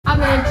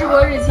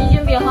国日期已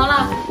经定好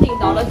了，定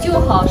到了9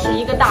号，是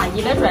一个大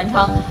一的专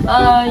场。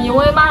因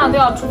为马上都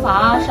要出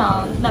发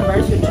上那边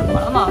去直播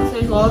了嘛，所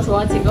以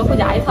说今个回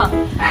家一趟。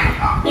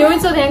因为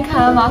昨天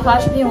看妈发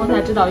视频，我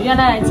才知道原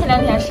来前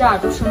2天是二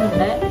猪生日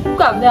嘞，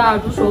怪不得二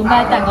猪说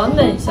买蛋糕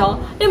嫩小，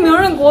也没有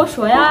人跟我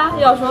说呀。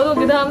要说都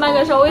给他买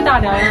个稍微大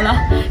点的了，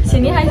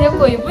心里还些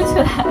过意不去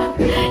了，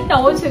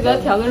让我去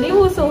挑个礼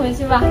物送回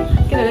去吧，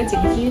给他个惊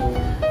喜。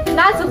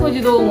哪次回去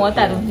都问我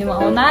带东西吗？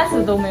我哪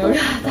次都没有让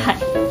他带，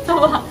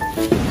走吧。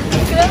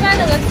给他买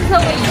那个紫色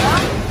卫衣吧。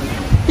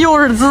又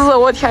是紫色，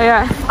我天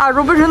呀！二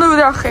猪本身都有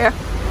点黑。来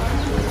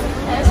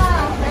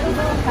吧，来个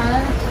给我看。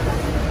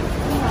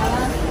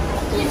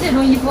你这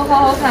种衣服好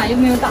好看，有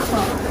没有大号？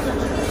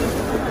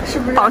是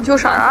不是？棒球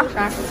衫啊。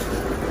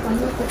棒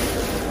球裤。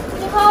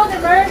你好，这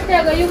边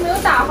这个有没有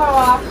大号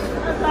啊？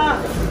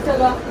这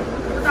个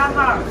有大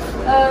号。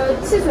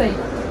7岁。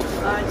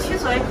7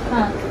岁。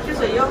7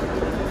岁有。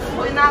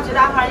我给你拿最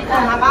大号，你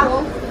看看吧。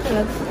这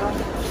个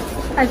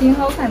还挺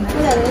好看的。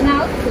我在这拿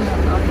个裤子。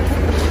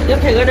要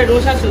配个这种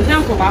小休闲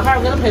裤吧，还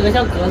是给他配个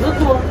小格子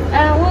裤？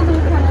哎，我都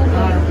看到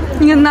了。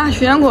你给拿休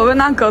闲裤，别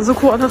拿格子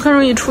裤，它很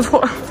容易出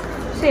错。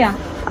谁呀？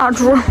二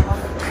猪。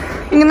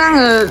你给拿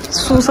个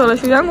素色的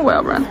休闲裤，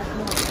要不然。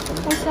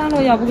我想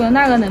着要不给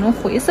拿个那种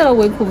灰色的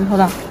卫裤不晓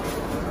得，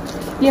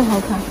也好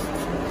看。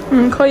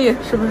可以，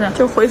是不是？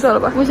就灰色了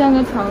吧。我想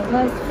给挑个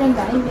简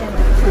单一点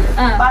的。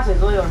8岁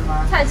左右是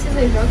吗？才7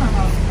岁时候看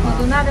好，我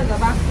就拿这个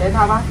吧。这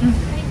套吧。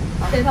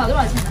这套多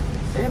少钱呢？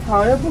这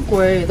套也不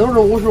贵，都是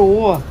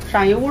55，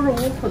上衣55，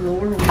裤子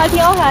55。还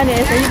挺好看，这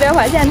是100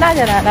块钱拿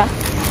下来的。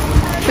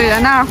对呀，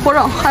拿着火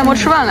烧还没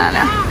吃完来了。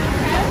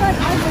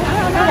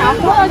拿啥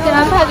火烧进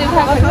来排队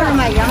排个队儿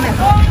买一样的。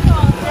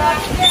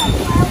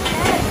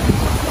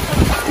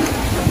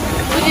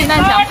估计南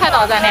疆排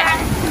到咱俩。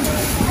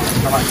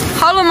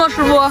好了吗，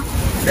师傅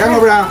2个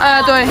不是？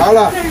哎，对。好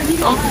了。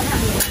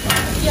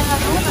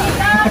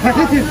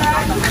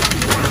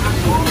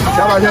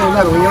下把钱你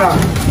买东西了。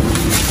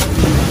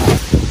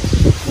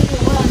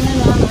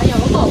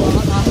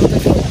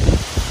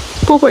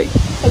不会。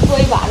再给我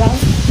一巴掌。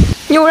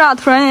你为啥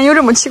突然间有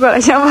这么奇怪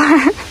的想法？小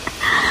时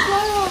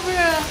候不是，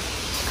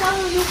小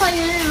时候就发现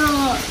这种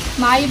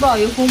蚂蚁抱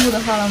一红布的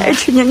好了吗？哎，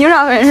去年你有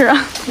啥本事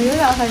啊？没有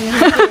啥发现。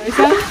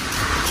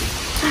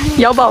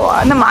要抱我，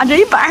那妈这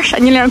一半扇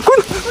你脸滚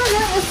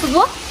！4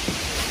个。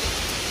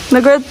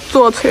那个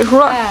做催熟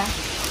了。哎。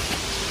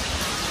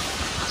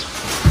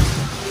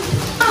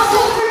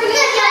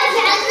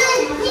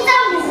你咋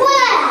不回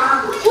来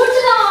啊？我知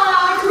道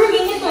啊，不是给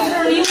你送生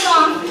日礼物吗？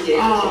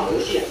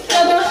要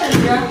多试试。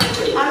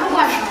过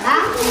去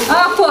了。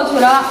过去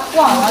了，忘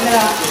了这个。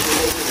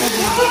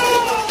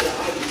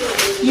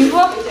衣服。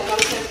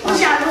我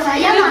下周3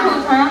也买。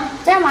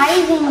再买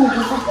一个衣服。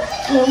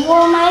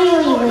我买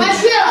有一个。买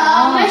鞋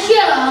了，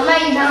买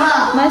一张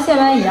了。买鞋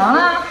买一样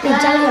了。对，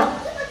加油。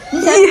你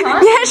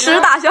还是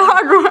大小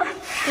二猪。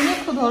给你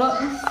裤头了。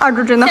二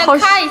猪真的好。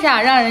先卡一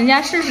下，让人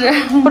家试试。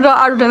不知道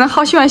二猪真的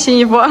好喜欢新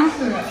衣服。我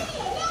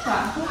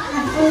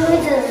以为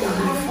这是衣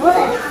服嘞。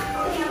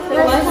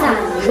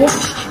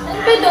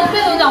别动，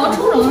让我瞅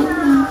瞅。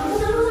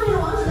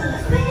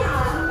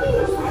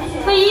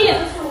可以，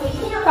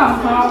刚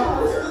好。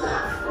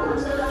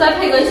再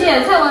配个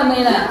鞋才完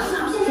美了。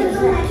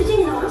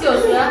就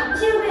是。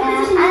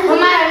我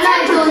买了篮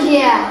球鞋。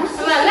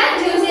买篮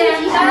球鞋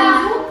啊？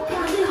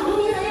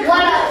我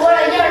的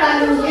也是篮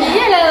球鞋。也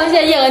是篮球鞋，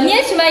一个你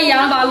也去买一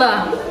样吧，乐。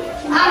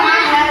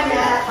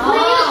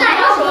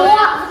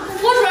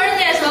我说人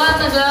家说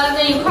那个那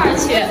一块儿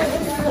去，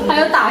还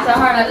有大小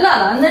孩的，乐，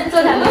那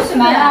昨天都去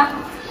买了。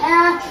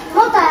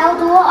老大要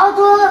多，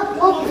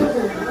我不是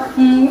这个。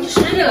你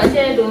试这个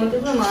鞋中这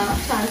什么？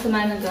上次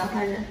买那个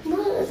还是？不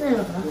是这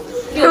个。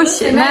有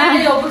新的。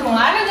又不中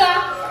了这个。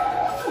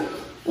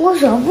我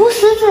说不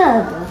是这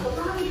个。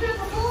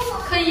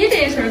可以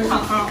这身看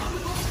好。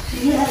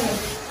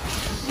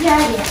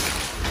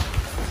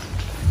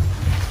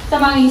咱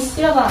妈给你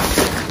洗了吧。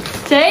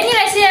这你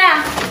来洗。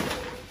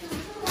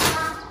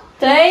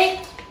对。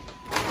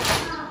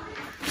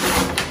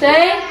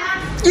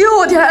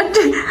哟天，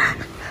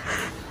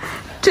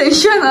真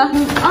悬呢。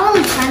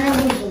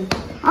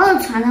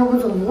穿的不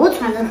中，我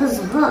穿的可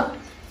是合。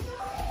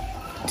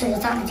这个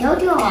咋调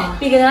调啊？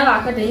比跟咱爸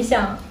可真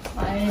像。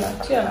哎呀，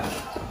绝了。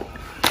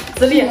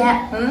自立。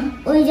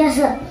我一件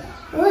事，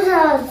我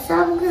说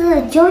咋不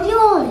是调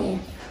调的？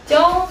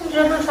脚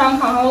这是穿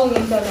看好，我给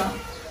你调调。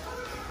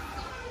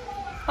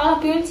好了，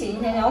不用记，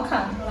你先我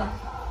看出来。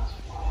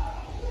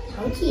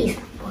我记上。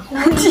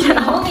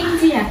我给你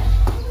记。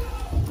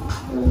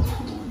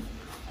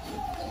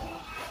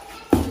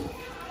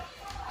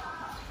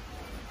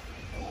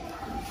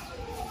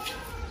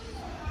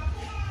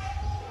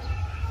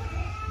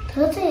他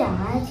说这样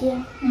啊姐。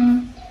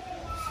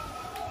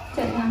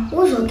这样。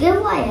我说给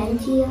我也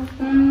记。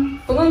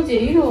不能记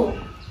里头。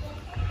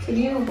记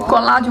里头不好。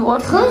光拉脚。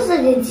他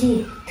是个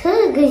记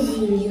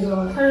里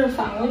头。他是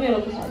翻过去了，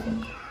不小心。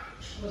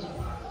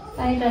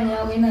来一站姐，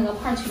我给那个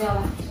盘去掉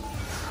吧。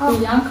好。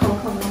一样扣，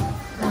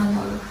然后把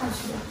盘去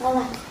掉。好了，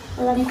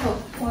你扣，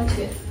我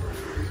去。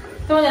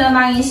等会儿叫咱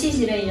妈给你洗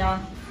洗这一样。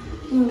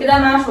给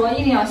咱妈说，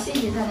一定要洗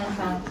洗才能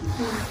穿。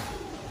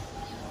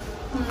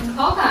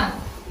好看。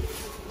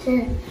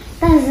是，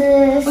但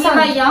是我给你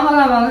买一样好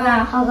看不好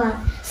看？好看。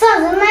上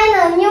次买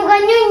的扭干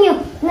扭扭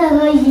那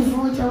个衣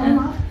服叫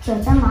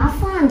咱妈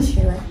放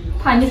弃了。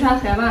怕你穿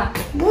黑吧？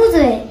不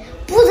对，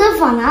不知道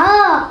放哪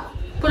了。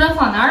不知道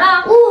放哪儿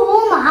了？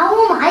我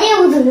妈也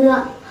不知道。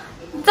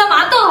咱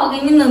妈都好给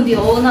你弄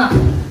丢呢。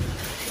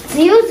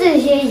只有这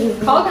些衣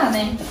服。好看的。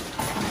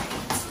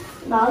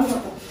老有。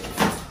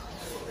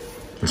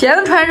现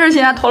在穿这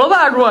些脱了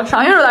吧，猪，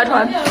上月就再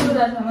穿。上月就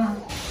再穿嘛。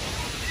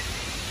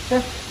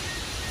对。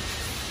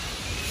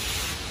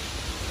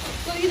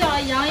都遇到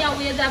了羊，要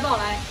不也再抱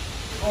来。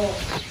哦。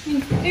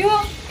哎呦，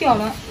掉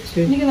了。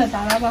你给它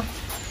打来吧。